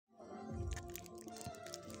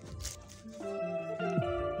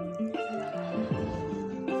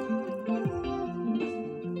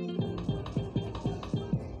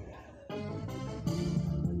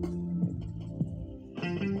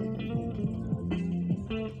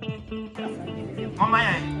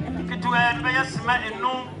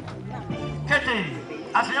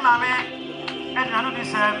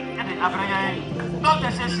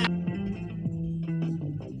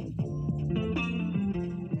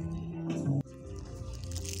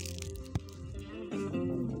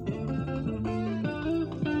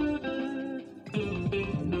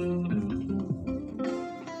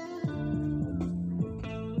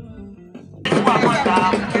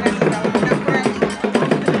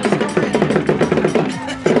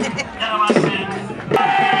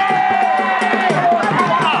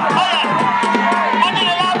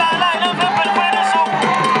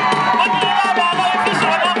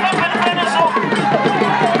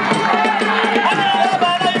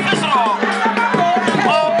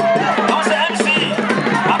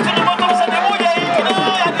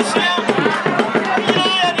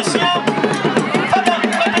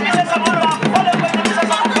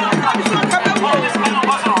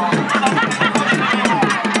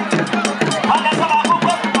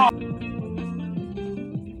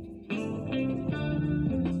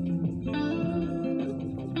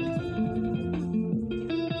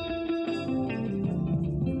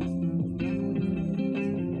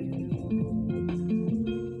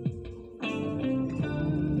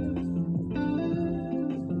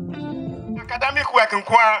Academic work in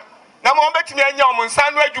Kwa. Now, I'm betting you on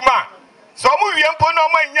Sunday Juma. So, we are putting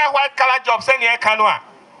on white collar jobs and your canoa.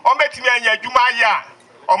 I'm betting you Juma ya.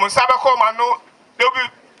 Or Musabako Mano, they will be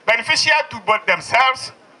beneficial to both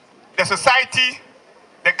themselves, the society,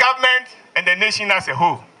 the government, and the nation as a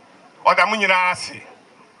whole. Or the Munyanasi.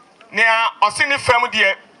 Near Osini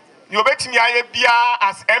family, you bet me I be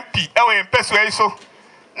as MP, and Pesuaso.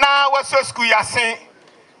 Now, what's your school you saying?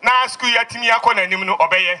 Now, school you at me, I can't even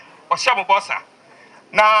obey. Or Shabu Bossa.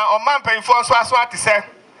 Now, on man paying for Swat to say,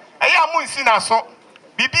 I am Munsina so.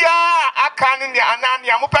 Bibia, I can in the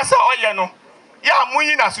Anania Mupasa or Yano. Ya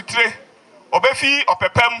Muyina Sutre, Obefi or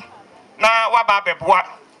Pepem, na Wababeboa.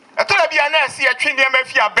 I told you, I see a train near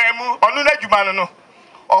Mefia Bemu or Nuna Jumano.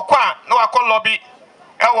 Or Qua, no, I call lobby.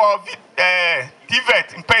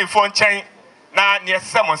 Tvet in pay phone chain. Na near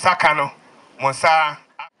Samon Sakano. Monsa.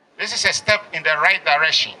 This is a step in the right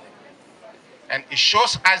direction. And it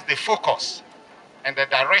shows us the focus and the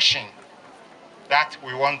direction that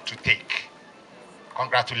we want to take.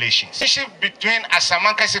 Congratulations. The relationship between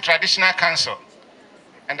Asamankese Traditional Council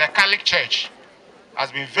and the Catholic Church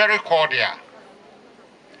has been very cordial.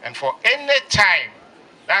 And for any time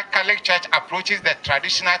that Catholic Church approaches the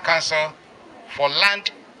Traditional Council for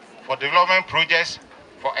land, for development projects,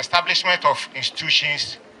 for establishment of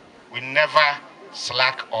institutions, we never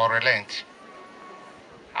slack or relent.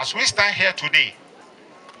 As we stand here today,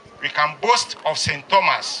 we can boast of St.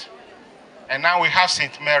 Thomas, and now we have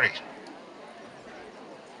St.Mary.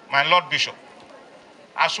 My Lord Bishop,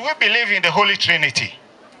 as we believe in the Holy Trinity,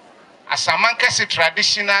 Asamankese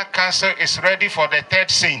Traditional Council is ready for the third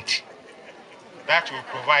saint that will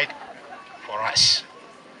provide for us.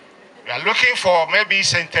 We are looking for maybe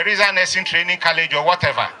St. Teresa Nursing Training College or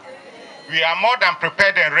whatever. We are more than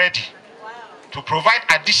prepared and ready to provide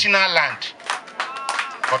additional land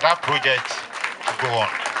for that project to go on.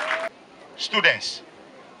 Students,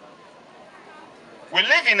 we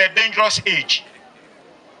live in a dangerous age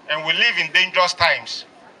and we live in dangerous times.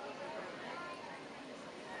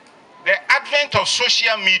 The advent of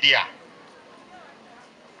social media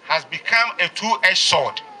has become a two-edged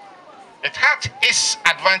sword. It has its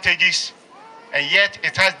advantages and yet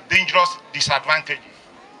it has dangerous disadvantages.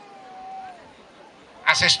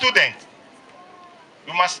 As a student,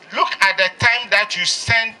 you must look at the time that you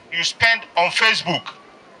spend on Facebook,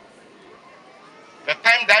 the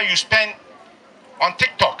time that you spend on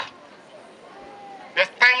TikTok, the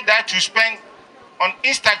time that you spend on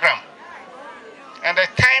Instagram, and the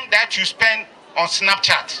time that you spend on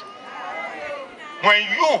Snapchat. When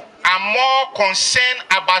you are more concerned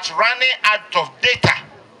about running out of data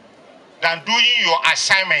than doing your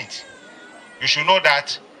assignment, you should know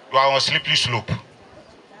that you are on a slippery slope.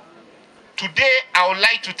 Today, I would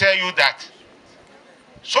like to tell you that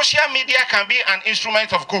social media can be an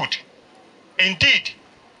instrument of good. Indeed,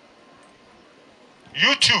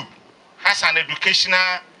 YouTube has an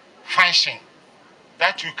educational function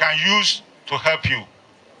that you can use to help you.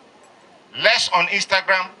 Less on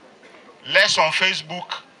Instagram, less on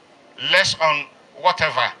Facebook, less on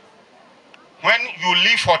whatever. When you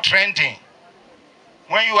live for trending,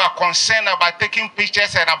 when you are concerned about taking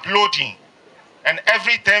pictures and uploading, and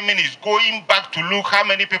every 10 minutes going back to look how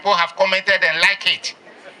many people have commented and liked it.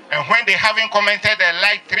 And when they haven't commented and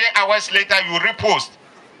liked, 3 hours later you repost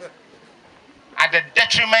at the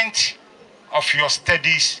detriment of your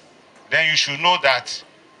studies, then you should know that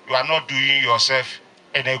you are not doing yourself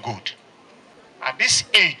any good. At this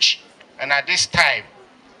age and at this time,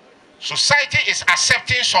 society is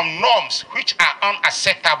accepting some norms which are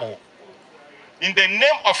unacceptable. In the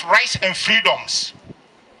name of rights and freedoms,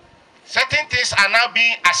 certain things are now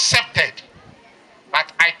being accepted.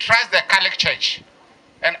 But I trust the Catholic Church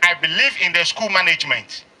and I believe in the school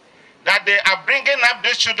management that they are bringing up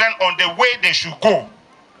these children on the way they should go.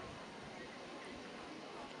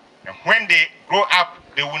 And when they grow up,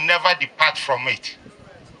 they will never depart from it.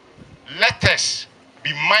 Let us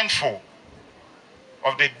be mindful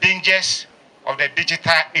of the dangers of the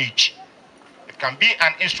digital age. It can be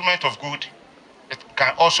an instrument of good. It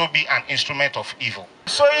can also be an instrument of evil.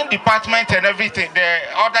 Sewing department and everything, the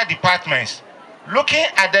other departments, looking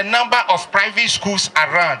at the number of private schools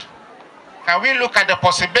around, can we look at the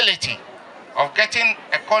possibility of getting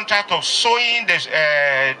a contract of sewing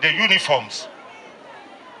the uniforms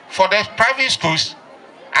for the private schools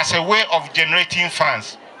as a way of generating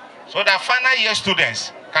funds, so that final year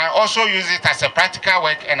students can also use it as a practical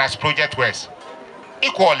work and as project works?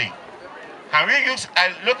 Equally, can we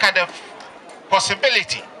look at the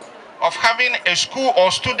possibility of having a school or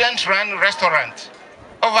student-run restaurant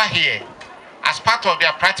over here as part of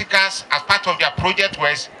their practicals, as part of their project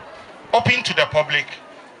works, open to the public,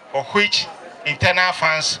 for which internal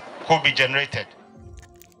funds could be generated?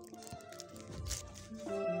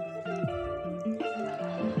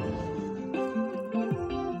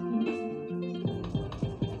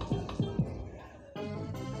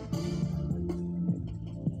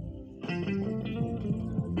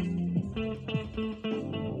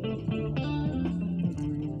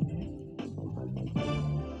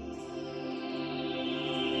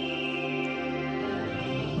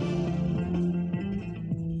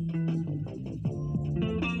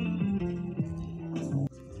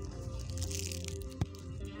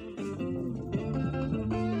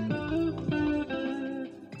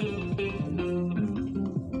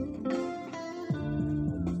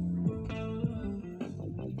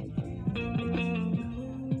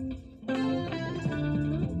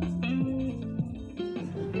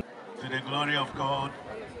 The glory of God,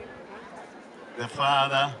 the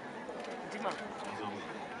Father,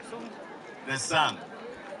 the Son,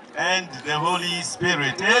 and the Holy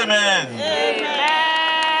Spirit. Amen. Amen.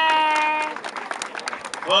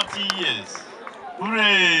 40 years.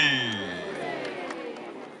 Hooray!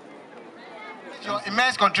 Your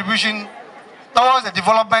immense contribution towards the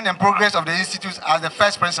development and progress of the Institute as the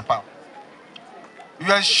first principal.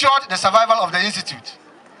 You ensured the survival of the Institute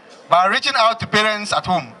by reaching out to parents at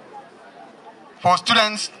home for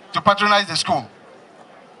students to patronize the school.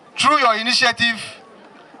 Through your initiative,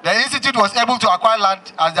 the Institute was able to acquire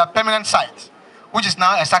land as their permanent site, which is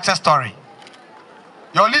now a success story.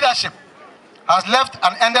 Your leadership has left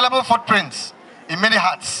an indelible footprint in many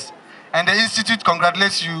hearts, and the Institute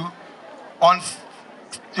congratulates you on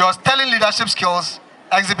your sterling leadership skills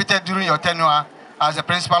exhibited during your tenure as the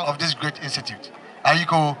principal of this great institute.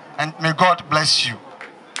 Ayiko, and may God bless you.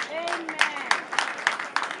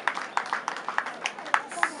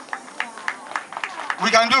 We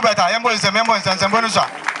can do better.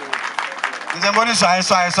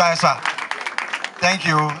 Thank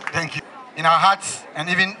you, thank you. In our hearts and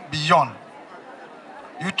even beyond.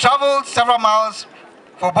 You traveled several miles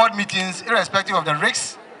for board meetings, irrespective of the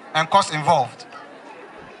risks and costs involved.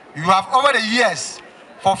 You have, over the years,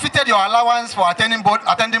 forfeited your allowance for attending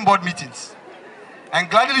board meetings, and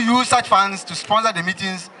gladly used such funds to sponsor the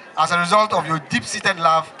meetings as a result of your deep-seated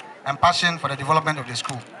love and passion for the development of the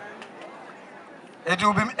school. It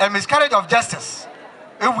will be a miscarriage of justice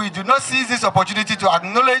if we do not seize this opportunity to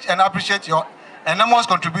acknowledge and appreciate your enormous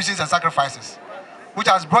contributions and sacrifices, which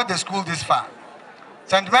has brought the school this far.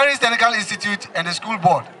 St. Mary's Technical Institute and the school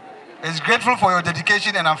board is grateful for your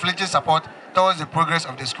dedication and unflinching support towards the progress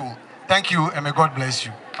of the school. Thank you, and may God bless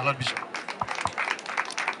you. Our Lord Bishop.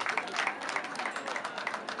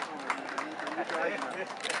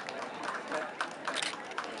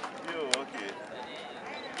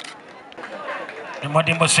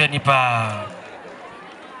 Modimo Senipa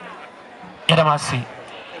Edamasi.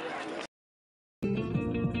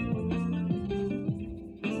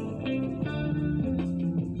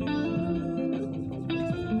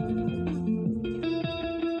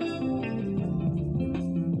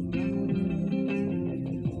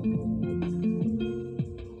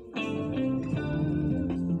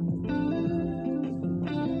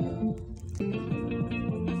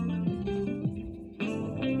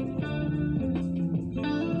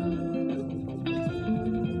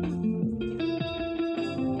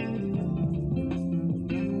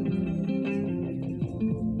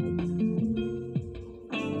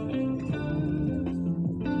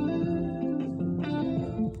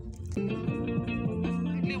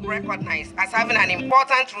 recognized as having an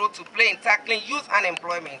important role to play in tackling youth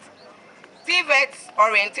unemployment. Tvet's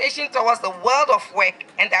orientation towards the world of work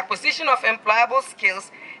and the acquisition of employable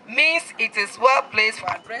skills means it is well placed for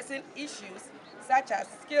addressing issues such as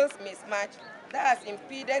skills mismatch that has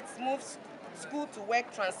impeded smooth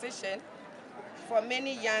school-to-work transition for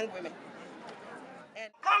many young women.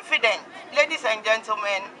 And confident, ladies and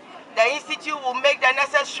gentlemen, the Institute will make the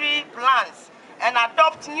necessary plans and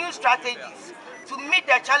adopt new strategies to meet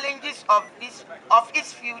the challenges of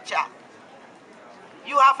its future.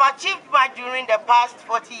 You have achieved much during the past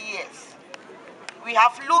 40 years. We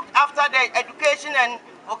have looked after the education and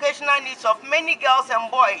vocational needs of many girls and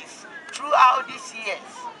boys throughout these years.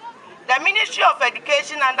 The Ministry of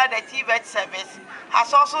Education under the Tvet service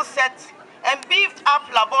has also set and beefed up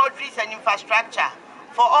laboratories and infrastructure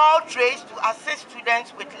for all trades to assist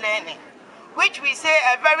students with learning, which we say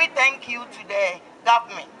a very thank you to the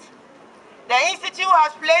government. The Institute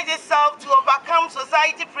has placed itself to overcome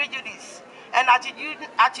society prejudice and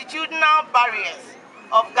attitudinal barriers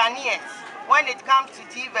of Ghanaians when it comes to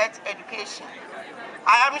Tvet education.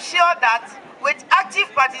 I am sure that with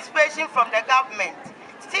active participation from the government,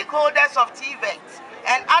 stakeholders of Tvet,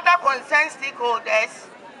 and other concerned stakeholders,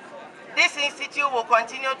 this institute will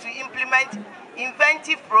continue to implement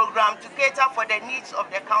inventive programs to cater for the needs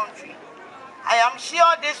of the country. I am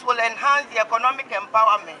sure this will enhance the economic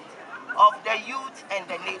empowerment of the youth and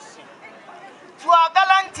the nation. To our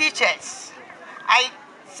gallant teachers, I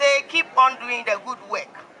say keep on doing the good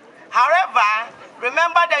work. However,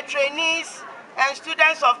 remember the trainees and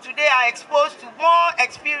students of today are exposed to more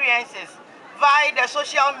experiences via the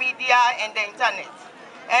social media and the internet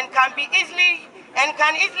and can easily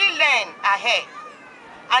learn ahead.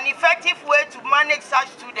 An effective way to manage such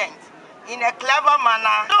students in a clever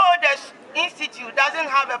manner. Though the institute doesn't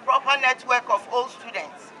have a proper network of old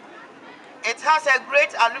students, it has a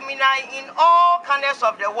great alumni in all corners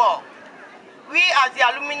of the world. We as the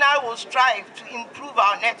alumni will strive to improve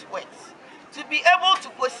our networks, to be able to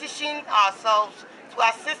position ourselves to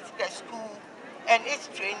assist the school and its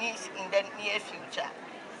trainees in the near future.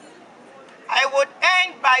 I would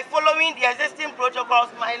end by following the existing protocols,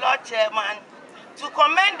 my Lord Chairman, to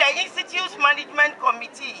commend the Institute's Management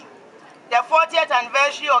Committee, the 40th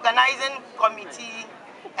Anniversary Organizing Committee,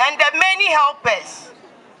 and the many helpers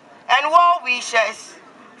and well-wishers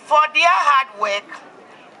for their hard work,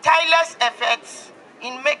 tireless efforts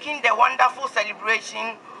in making the wonderful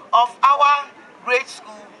celebration of our great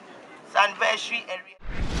school's anniversary area.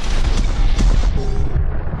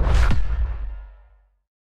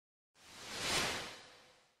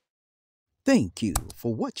 Thank you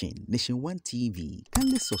for watching Nation One TV.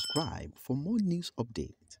 Kindly subscribe for more news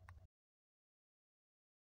updates.